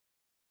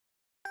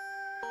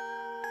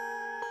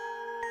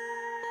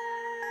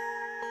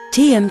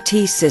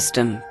TMT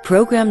System,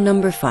 Program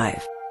Number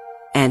 5,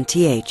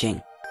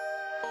 Anti-Aging.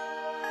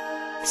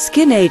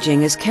 Skin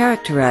aging is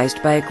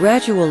characterized by a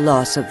gradual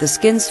loss of the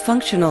skin's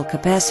functional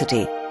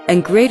capacity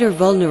and greater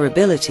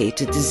vulnerability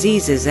to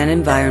diseases and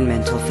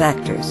environmental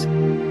factors.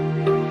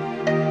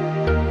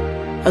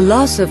 A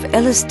loss of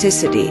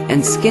elasticity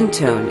and skin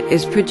tone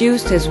is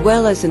produced as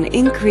well as an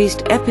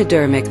increased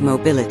epidermic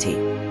mobility.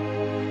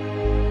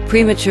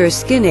 Premature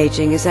skin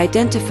aging is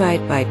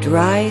identified by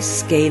dry,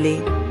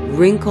 scaly,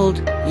 wrinkled,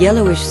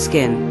 yellowish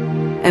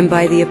skin and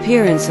by the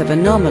appearance of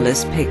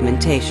anomalous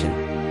pigmentation.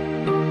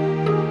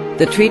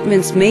 The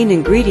treatment's main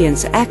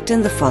ingredients act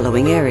in the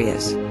following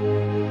areas: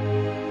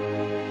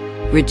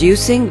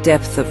 reducing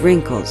depth of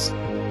wrinkles,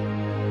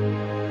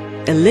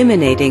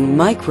 eliminating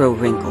micro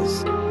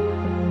wrinkles,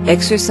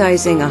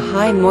 exercising a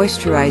high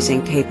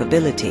moisturizing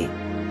capability,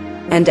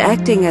 and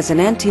acting as an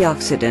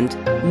antioxidant,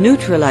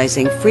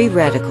 neutralizing free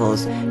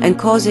radicals and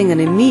causing an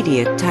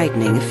immediate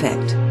tightening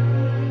effect.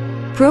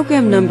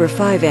 Program Number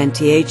 5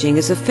 Anti-Aging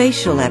is a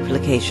facial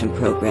application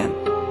program.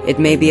 It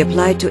may be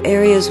applied to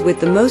areas with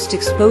the most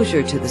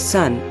exposure to the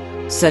sun,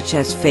 such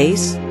as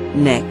face,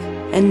 neck,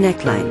 and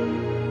neckline.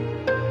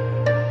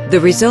 The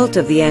result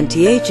of the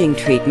anti-aging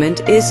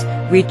treatment is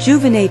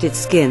rejuvenated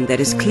skin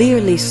that is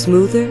clearly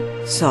smoother,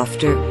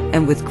 softer,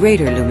 and with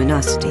greater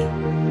luminosity.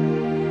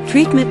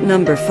 Treatment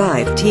Number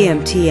 5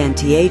 TMT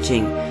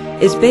Anti-Aging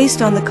is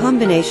based on the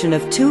combination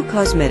of two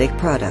cosmetic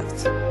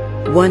products,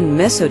 one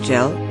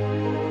mesogel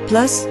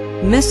plus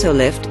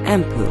Mesolift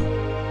ampoule.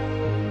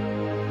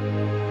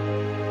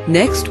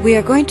 Next, we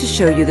are going to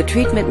show you the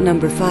treatment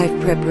number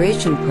 5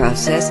 preparation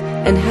process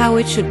and how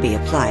it should be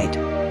applied.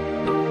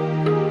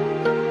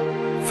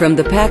 From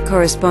the pack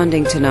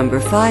corresponding to number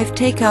 5,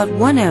 take out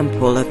one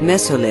ampoule of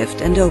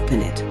Mesolift and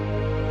open it.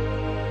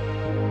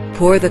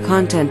 Pour the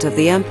content of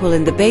the ampoule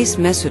in the base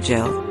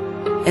mesogel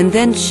and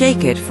then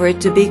shake it for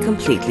it to be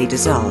completely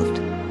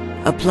dissolved.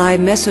 Apply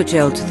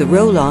mesogel to the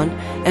roll-on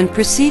and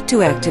proceed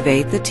to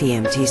activate the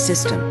TMT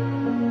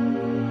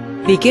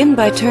system. Begin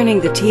by turning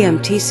the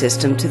TMT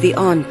system to the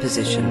on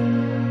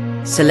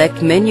position.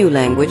 Select menu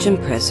language and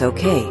press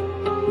OK.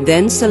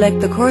 Then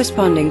select the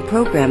corresponding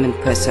program and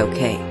press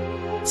OK.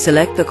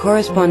 Select the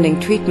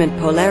corresponding treatment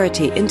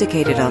polarity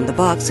indicated on the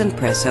box and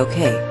press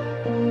OK.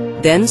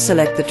 Then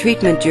select the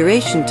treatment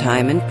duration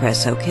time and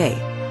press OK.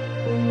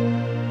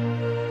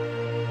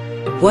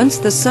 Once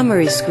the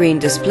summary screen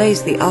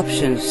displays the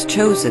options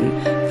chosen,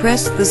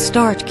 press the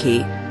Start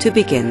key to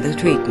begin the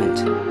treatment.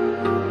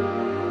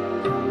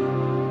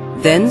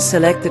 Then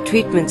select the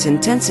treatment's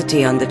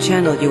intensity on the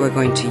channel you are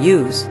going to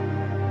use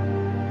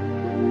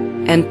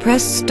and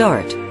press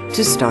Start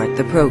to start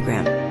the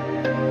program.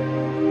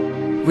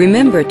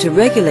 Remember to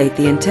regulate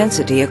the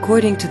intensity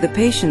according to the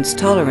patient's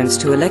tolerance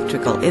to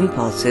electrical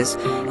impulses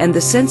and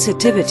the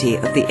sensitivity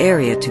of the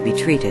area to be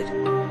treated.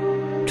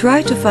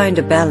 Try to find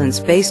a balance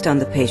based on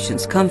the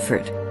patient's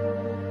comfort,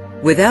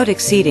 without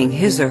exceeding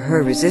his or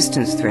her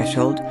resistance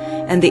threshold,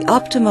 and the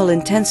optimal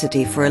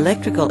intensity for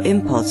electrical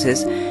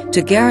impulses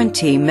to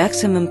guarantee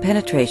maximum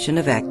penetration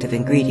of active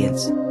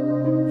ingredients.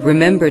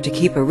 Remember to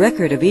keep a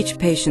record of each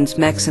patient's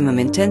maximum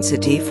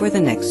intensity for the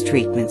next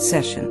treatment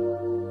session.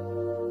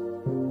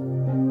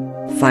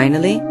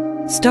 Finally,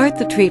 start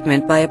the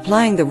treatment by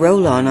applying the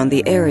roll-on on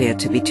the area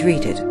to be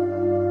treated.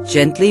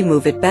 Gently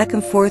move it back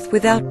and forth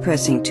without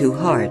pressing too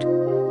hard.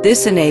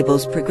 This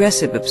enables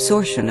progressive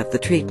absorption of the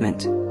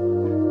treatment.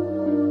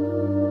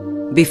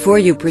 Before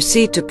you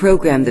proceed to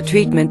program the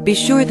treatment, be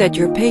sure that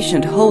your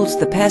patient holds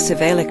the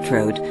passive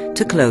electrode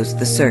to close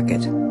the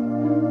circuit.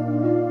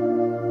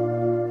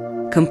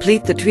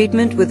 Complete the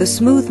treatment with a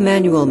smooth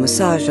manual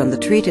massage on the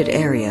treated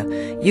area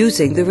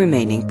using the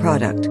remaining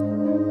product.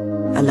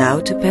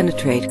 Allow to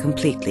penetrate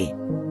completely.